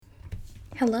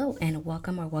Hello and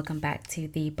welcome back to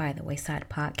the By the Wayside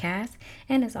podcast.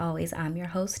 And as always, I'm your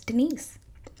host, Denise.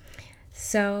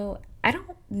 So I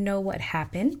don't know what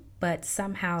happened, but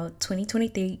somehow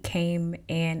 2023 came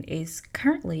and is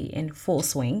currently in full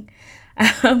swing.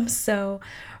 So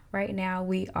right now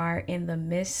we are in the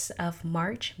midst of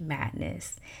March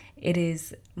Madness. It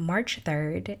is March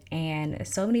 3rd, and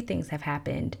so many things have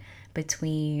happened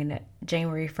between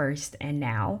January 1st and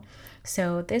now.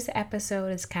 So, this episode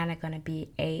is kind of going to be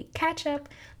a catch up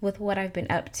with what I've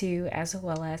been up to, as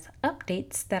well as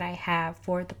updates that I have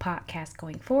for the podcast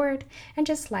going forward and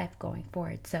just life going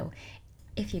forward. So,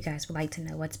 if you guys would like to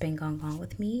know what's been going on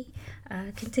with me,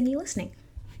 continue listening.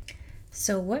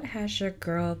 So, what has your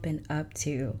girl been up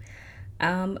to?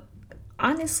 Um,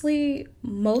 Honestly,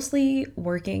 mostly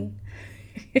working.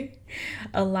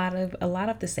 A lot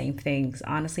of the same things.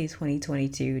 Honestly,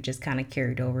 2022 just kind of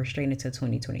carried over straight into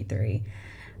 2023.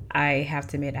 I have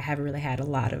to admit, I haven't really had a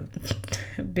lot of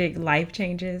big life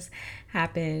changes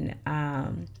happen.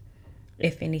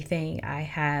 If anything, I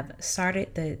have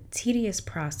started the tedious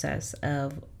process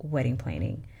of wedding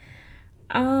planning.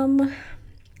 Um,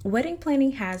 Wedding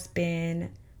planning has been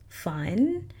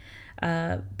fun.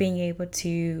 Being able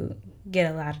to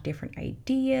get a lot of different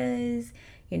ideas.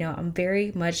 I'm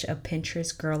very much a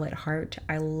Pinterest girl at heart.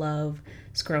 I love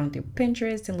scrolling through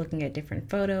Pinterest and looking at different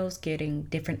photos, getting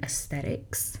different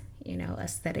aesthetics.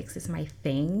 Aesthetics is my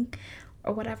thing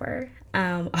or whatever.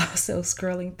 Also,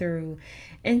 scrolling through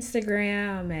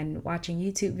Instagram and watching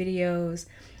YouTube videos.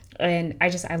 And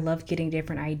I love getting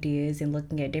different ideas and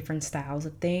looking at different styles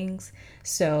of things.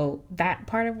 So that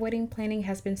part of wedding planning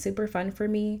has been super fun for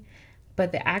me.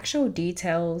 But the actual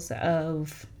details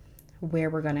of where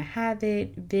we're going to have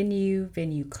it,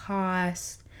 venue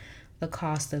cost, the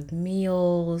cost of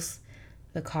meals,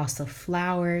 the cost of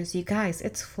flowers. You guys,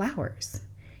 it's flowers.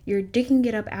 You're digging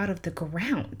it up out of the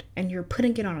ground and you're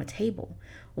putting it on a table.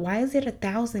 Why is it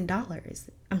 $1,000?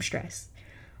 I'm stressed.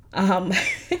 Um,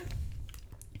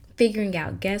 Figuring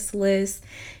out guest lists,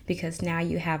 because now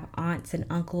you have aunts and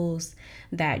uncles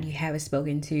that you haven't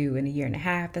spoken to in a year and a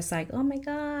half that's like, oh my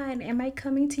god, am I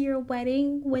coming to your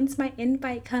wedding? When's my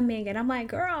invite coming? And I'm like,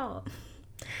 girl,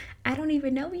 I don't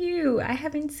even know you. I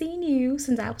haven't seen you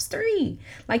since I was 3.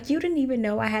 Like, you didn't even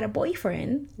know I had a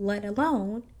boyfriend, let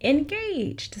alone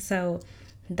engaged. So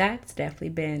that's definitely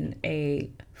been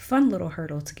a fun little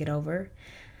hurdle to get over.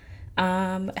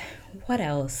 um what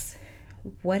else?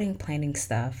 Wedding planning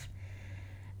stuff.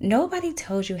 Nobody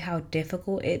tells you how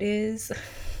difficult it is,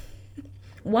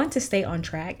 one, to stay on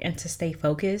track and to stay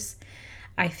focused.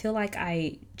 I feel like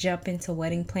I jump into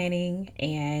wedding planning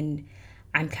and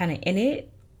I'm kind of in it,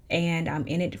 and I'm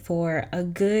in it for a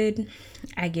good,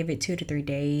 I give it 2 to 3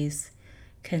 days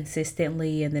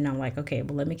consistently. And then I'm like, okay,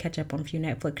 well, let me catch up on a few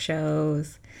Netflix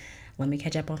shows. Let me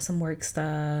catch up on some work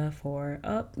stuff, or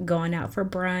going out for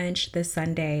brunch this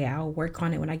Sunday. I'll work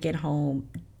on it when I get home.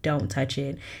 Don't touch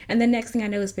it. And the next thing I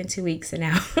know, it's been 2 weeks, and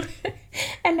now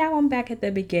and now I'm back at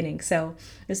the beginning. So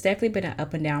it's definitely been an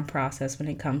up and down process when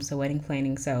it comes to wedding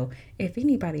planning. So if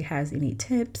anybody has any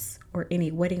tips or any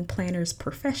wedding planners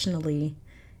professionally,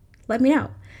 let me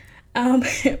know. Um,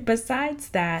 Besides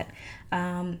that,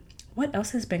 what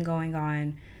else has been going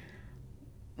on?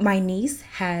 My niece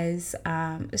has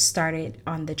started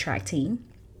on the track team.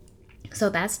 So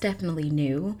that's definitely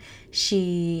new.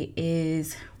 She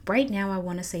is, right now, I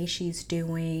want to say she's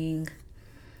doing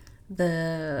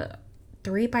the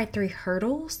 3x3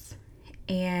 hurdles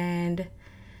and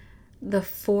the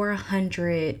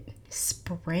 400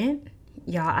 sprint.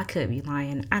 Y'all, I could be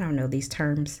lying. I don't know these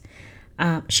terms.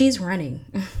 She's running.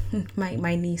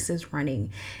 My niece is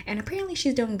running, and apparently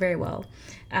she's doing very well.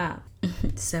 Uh,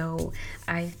 so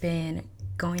I've been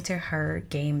going to her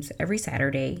games every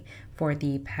Saturday for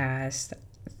the past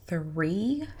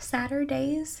 3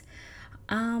 Saturdays.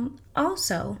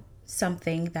 Also,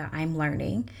 something that I'm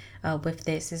learning with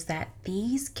this is that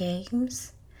these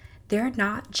games, they're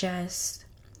not just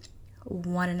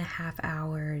 1.5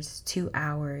 hours, 2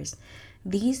 hours.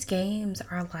 These games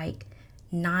are like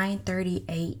 9:30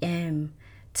 a.m.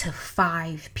 to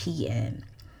 5 p.m.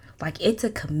 Like, it's a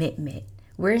commitment.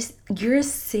 Where you're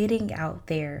sitting out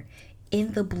there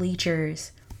in the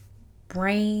bleachers,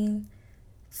 rain,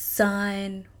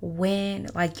 sun,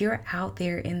 wind, like you're out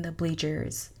there in the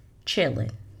bleachers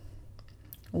chilling,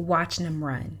 watching them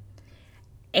run.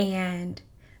 And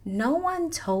no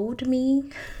one told me,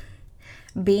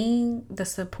 being the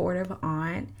supportive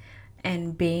aunt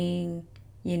and being,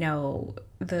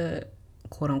 the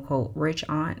quote unquote rich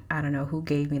aunt. I don't know who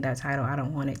gave me that title. I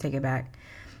don't want it. Take it back.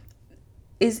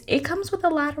 is it comes with a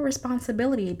lot of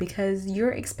responsibility because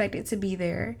you're expected to be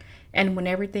there, and when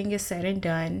everything is said and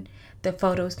done, the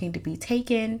photos need to be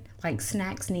taken, like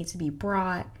snacks need to be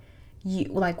brought, you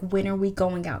like when are we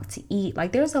going out to eat,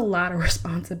 like there's a lot of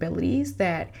responsibilities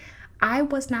that I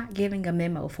was not giving a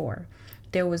memo for.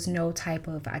 There was no type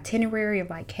of itinerary of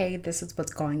like, hey, this is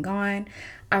what's going on.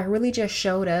 I really just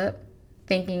showed up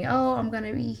thinking, oh, I'm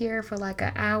gonna be here for like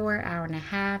an hour, hour and a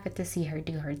half, to see her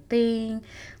do her thing,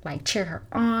 like cheer her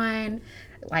on,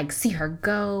 like see her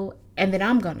go, and then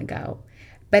I'm gonna go.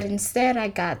 But instead, I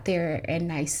got there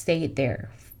and I stayed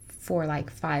there for like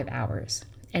 5 hours,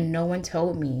 and no one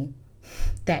told me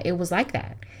that it was like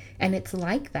that. And it's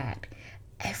like that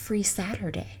every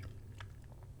Saturday.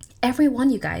 Every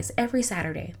one, you guys, every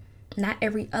Saturday. Not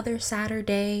every other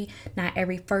Saturday, not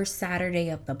every first Saturday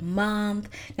of the month,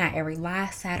 not every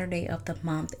last Saturday of the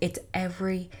month. It's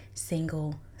every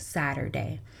single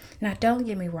Saturday. Now, don't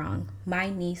get me wrong, my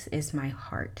niece is my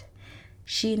heart.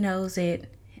 She knows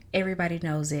it. Everybody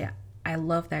knows it. I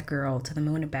love that girl to the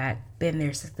moon and back. Been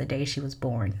there since the day she was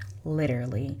born,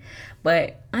 literally.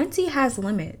 But Auntie has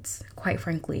limits, quite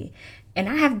frankly. And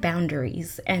I have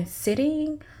boundaries. And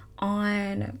sitting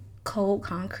on cold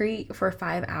concrete for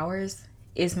 5 hours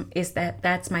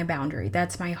that's my boundary.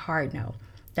 That's my hard no.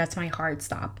 That's my hard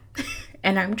stop.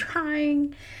 And I'm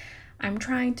trying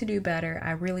to do better.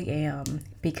 I really am,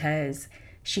 because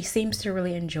she seems to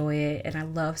really enjoy it and I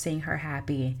love seeing her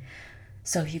happy.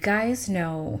 So if you guys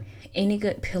know any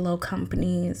good pillow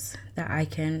companies that I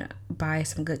can buy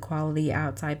some good quality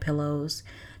outside pillows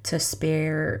to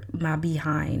spare my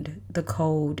behind the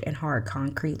cold and hard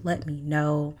concrete, let me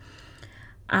know.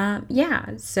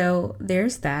 Yeah, so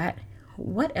there's that.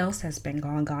 What else has been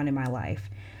going on in my life?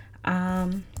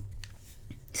 Um,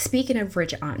 Speaking of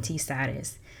rich auntie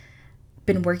status,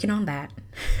 been working on that.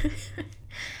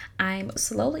 I'm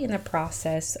slowly in the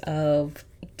process of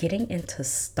getting into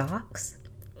stocks.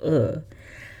 Ugh.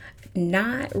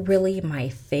 Not really my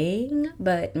thing,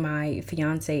 but my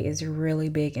fiance is really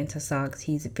big into stocks.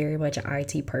 He's very much an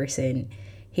IT person.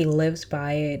 He lives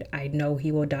by it. I know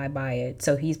he will die by it.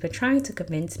 So he's been trying to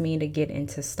convince me to get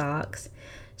into stocks.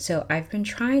 So I've been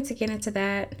trying to get into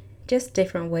that. Just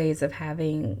different ways of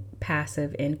having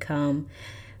passive income,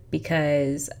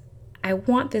 because I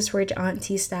want this rich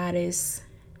auntie status.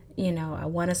 I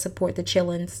want to support the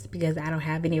chillins because I don't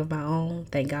have any of my own.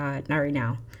 Thank God. Not right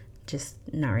now. Just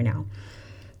not right now.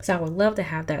 So I would love to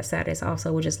have that status.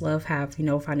 Also, would just love have,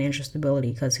 financial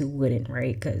stability, because who wouldn't,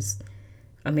 right? Because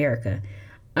America.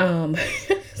 Um,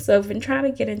 so I've been trying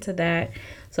to get into that.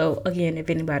 So again, if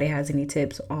anybody has any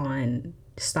tips on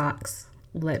stocks,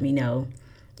 let me know.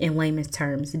 In layman's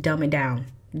terms, dumb it down.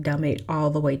 Dumb it all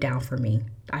the way down for me.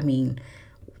 I mean,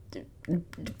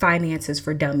 finances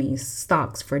for dummies,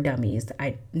 stocks for dummies.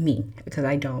 Because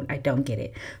I don't get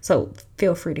it. So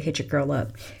feel free to hit your girl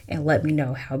up and let me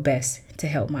know how best to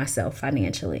help myself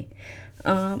financially.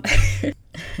 Um,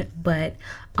 but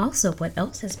also, what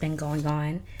else has been going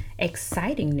on?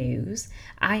 Exciting news.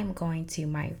 I am going to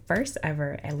my first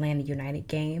ever Atlanta United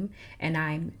game, and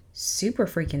I'm super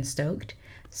freaking stoked.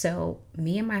 So,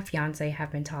 me and my fiance have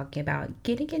been talking about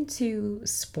getting into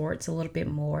sports a little bit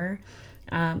more.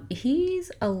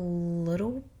 He's a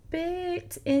little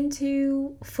bit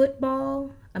into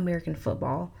football, American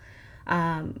football.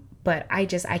 But I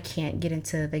can't get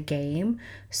into the game.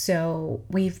 So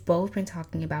we've both been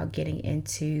talking about getting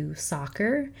into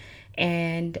soccer,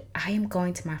 and I am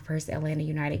going to my first Atlanta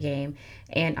United game.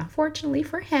 And unfortunately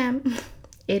for him,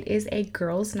 it is a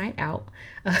girls' night out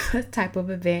type of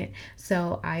event.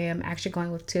 So I am actually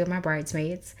going with two of my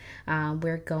bridesmaids.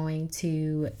 We're going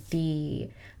to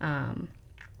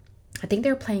I think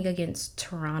they're playing against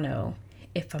Toronto,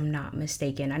 if I'm not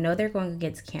mistaken. I know they're going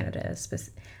against Canada,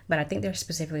 but I think they're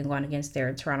specifically going against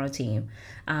their Toronto team.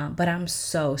 But I'm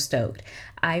so stoked.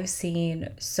 I've seen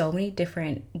so many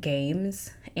different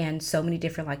games and so many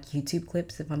different like YouTube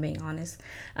clips, if I'm being honest,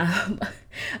 um,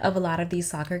 of a lot of these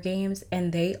soccer games,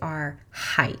 and they are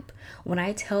hype. When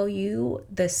I tell you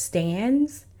the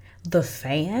fans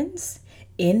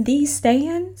in these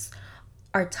stands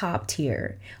are top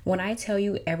tier. When I tell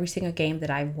you every single game that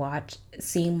I've watched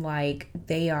seem like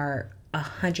they are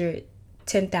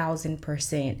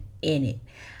 110,000% in it.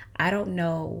 I don't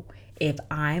know if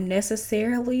I'm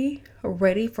necessarily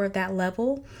ready for that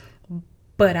level,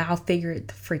 but I'll figure it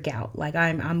the freak out. Like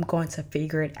I'm going to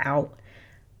figure it out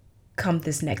come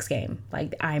this next game.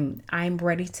 Like I'm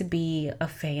ready to be a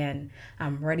fan.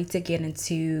 I'm ready to get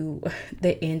into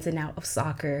the ins and out of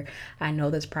soccer. I know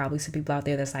there's probably some people out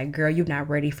there that's like, girl, you're not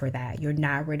ready for that. You're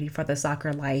not ready for the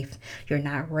soccer life. You're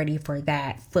not ready for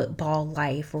that football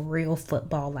life, real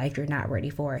football life. You're not ready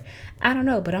for it. I don't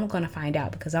know, but I'm gonna find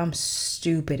out because I'm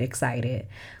stupid excited.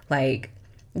 Like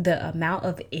the amount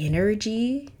of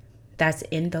energy that's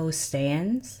in those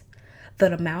stands,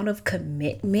 the amount of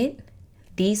commitment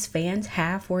these fans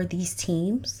have for these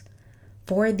teams,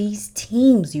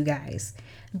 you guys.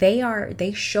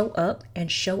 They show up and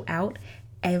show out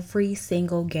every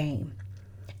single game.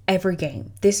 Every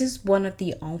game. This is one of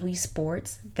the only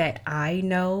sports that I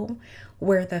know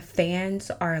where the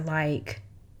fans are like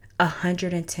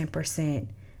 110%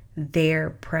 they're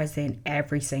present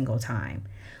every single time.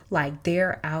 Like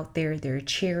they're out there, they're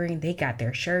cheering, they got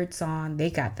their shirts on, they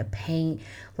got the paint,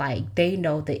 like they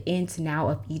know the ins and out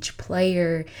of each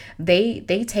player. They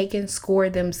take and score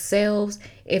themselves.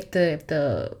 If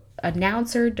the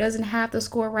announcer doesn't have the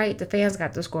score right, the fans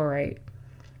got the score right.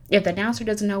 If the announcer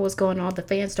doesn't know what's going on, the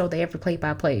fans know they have to play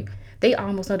by play. They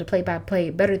almost know the play by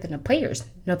play better than the players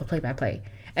know the play by play.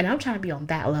 And I'm trying to be on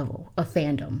that level of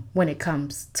fandom when it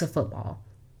comes to football.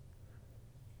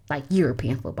 Like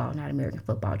European football, not American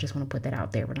football. Just want to put that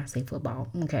out there when I say football.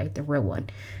 Okay, the real one.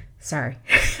 Sorry.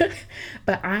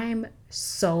 But I'm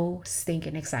so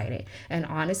stinking excited. And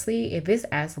honestly, if it's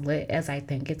as lit as I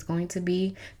think it's going to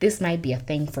be, this might be a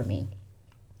thing for me.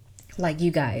 Like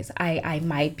you guys, I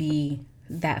might be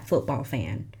that football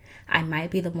fan. I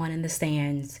might be the one in the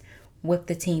stands with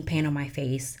the team paint on my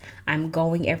face. I'm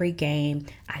going every game.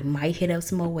 I might hit up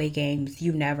some away games.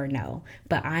 You never know.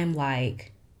 But I'm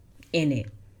like in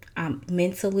it.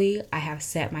 Mentally, I have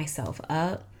set myself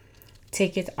up.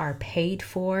 Tickets are paid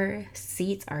for.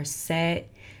 Seats are set.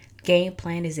 Game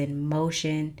plan is in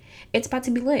motion. It's about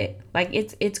to be lit. Like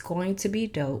it's going to be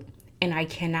dope. And I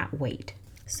cannot wait.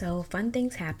 So fun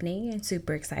things happening and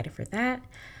super excited for that.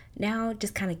 Now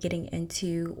just kind of getting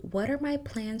into what are my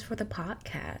plans for the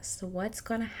podcast? What's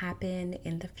going to happen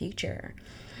in the future?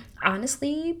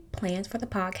 Honestly, plans for the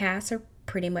podcast are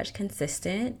pretty much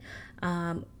consistent.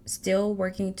 Still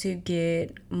working to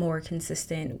get more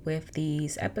consistent with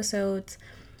these episodes.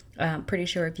 Pretty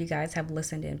sure if you guys have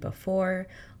listened in before,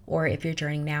 or if you're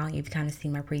joining now, you've kind of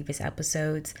seen my previous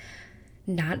episodes.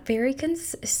 Not very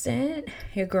consistent.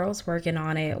 Your girl's working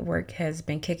on it. Work has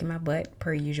been kicking my butt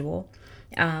per usual.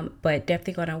 But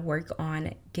definitely going to work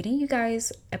on getting you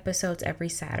guys episodes every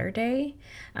Saturday.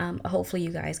 Hopefully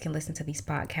you guys can listen to these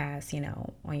podcasts,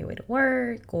 on your way to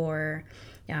work or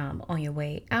on your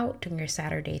way out doing your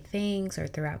Saturday things or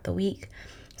throughout the week.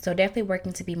 So definitely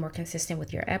working to be more consistent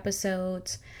with your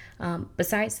episodes.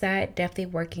 Besides that, definitely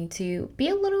working to be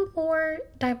a little more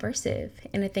diverse in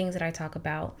the things that I talk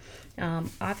about.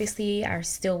 Obviously, I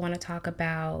still want to talk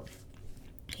about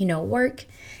work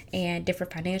and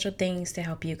different financial things to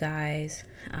help you guys.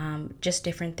 Just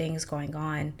different things going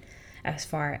on as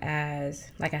far as,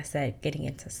 like I said, getting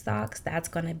into stocks. That's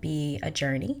going to be a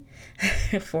journey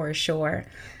for sure.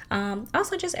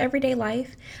 Also just everyday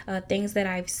life, things that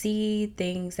I've seen,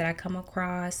 things that I come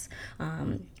across.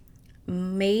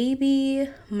 Maybe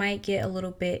might get a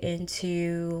little bit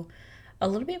into a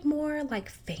little bit more like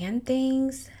fan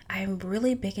things. I'm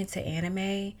really big into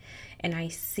anime, and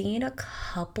I've seen a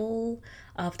couple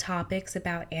of topics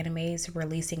about animes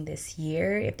releasing this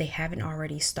year if they haven't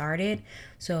already started.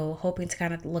 So hoping to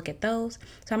kind of look at those.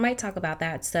 So I might talk about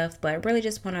that stuff, but I really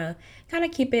just want to kind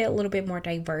of keep it a little bit more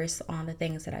diverse on the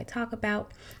things that I talk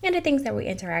about and the things that we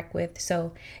interact with.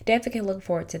 So definitely look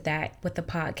forward to that with the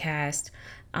podcast.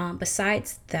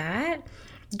 Besides that,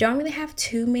 don't really have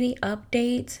too many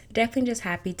updates. Definitely just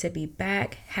happy to be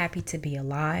back, happy to be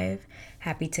alive,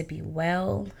 happy to be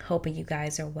well. Hoping you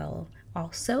guys are well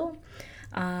also.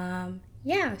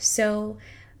 So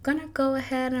gonna go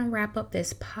ahead and wrap up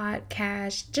this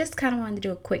podcast. Just kind of wanted to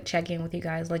do a quick check-in with you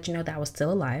guys, let you know that I was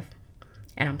still alive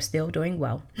and I'm still doing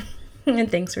well.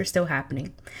 And things are still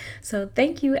happening. So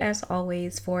thank you as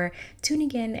always for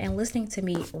tuning in and listening to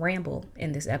me ramble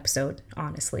in this episode.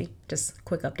 Honestly, just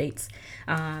quick updates.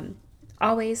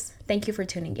 Always thank you for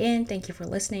tuning in. Thank you for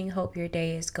listening. Hope your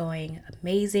day is going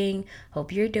amazing.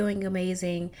 Hope you're doing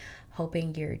amazing.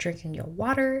 Hoping you're drinking your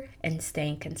water and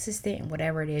staying consistent in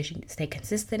whatever it is you need to stay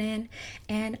consistent in.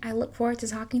 And I look forward to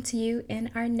talking to you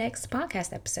in our next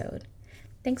podcast episode.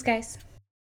 Thanks, guys.